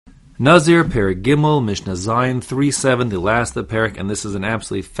Nazir, Perek Gimel, Mishnah Zayin 3.7, the last of the Perek, and this is an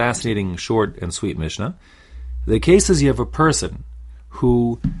absolutely fascinating, short, and sweet Mishnah. The case is you have a person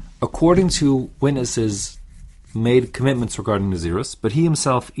who, according to witnesses, made commitments regarding Nazirus, but he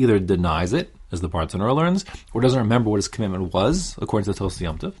himself either denies it, as the Bartanur learns, or doesn't remember what his commitment was, according to the Tosfos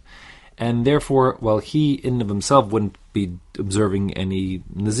Yom Tov. And therefore, while he in and of himself wouldn't be observing any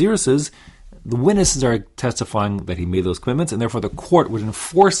Naziruses, the witnesses are testifying that he made those commitments, and therefore the court would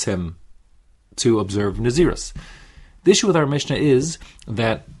enforce him to observe Nazirus. The issue with our Mishnah is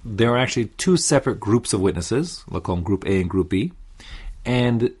that there are actually two separate groups of witnesses, we'll call them Group A and Group B,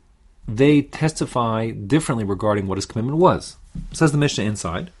 and they testify differently regarding what his commitment was. It says the Mishnah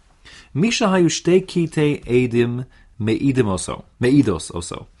inside, Misha hayu shtei kite edim meidos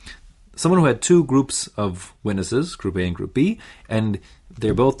oso. Someone who had two groups of witnesses, Group A and Group B, and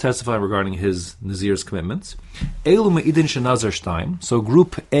they're both testifying regarding his Nazir's commitments. Elu me'idin shenazar shtaim. So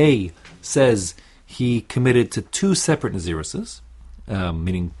Group A says he committed to two separate Naziruses,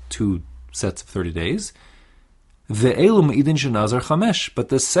 meaning two sets of 30 days. Ve'elu me'idin shenazar chamesh. But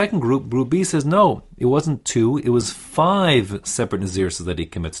the second group, Group B, says no, it wasn't two, it was 5 separate Naziruses that he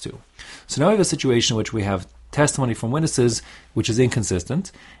commits to. So now we have a situation in which we have testimony from witnesses which is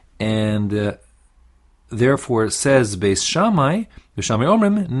inconsistent, and therefore it says Beis Shammai,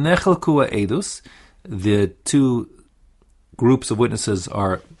 Omrim, Nechelku Edus, the two groups of witnesses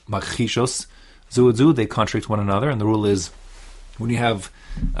are Machishos, Zuadzu, they contradict one another, and the rule is when you have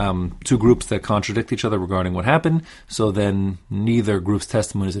two groups that contradict each other regarding what happened, so then neither group's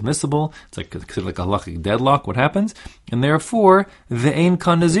testimony is admissible. It's like a halachic deadlock, what happens, and therefore, Ve'ein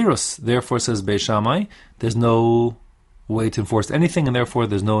kan Nazirus, therefore says Beis Shammai, there's no way to enforce anything, and therefore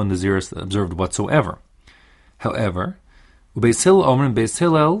there's no Nazirus observed whatsoever. However, Beis Hillel Omer, Beis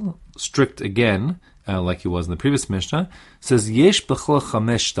Hillel, strict again, like he was in the previous Mishnah, says Yesh b'chol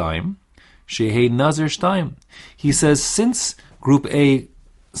chamesh shtaim, shehei Nazir shtaim. He says since Group A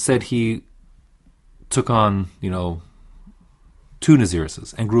said he took on, 2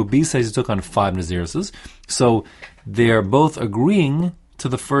 Naziruses, and Group B says he took on 5 Naziruses, so they're both agreeing to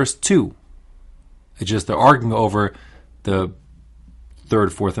the first 2. It's just they're arguing over the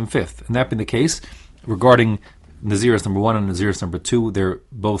 3rd, 4th, and 5th. And that being the case, regarding Nazirus number 1 and Nazirus number 2, they're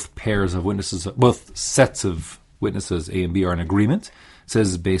both pairs of witnesses, both sets of witnesses, A and B, are in agreement,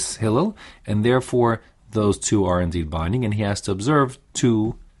 says Beis Hillel, and therefore those 2 are indeed binding, and he has to observe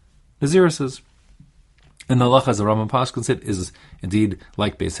 2 Naziruses. And the halacha, as the Rambam Paschal said, is indeed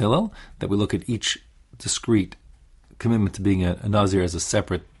like Beis Hillel, that we look at each discrete commitment to being a Nazir as a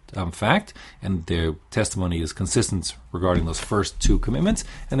separate fact, and their testimony is consistent regarding those first 2 commitments,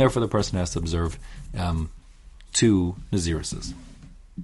 and therefore the person has to observe 2 Naziruses.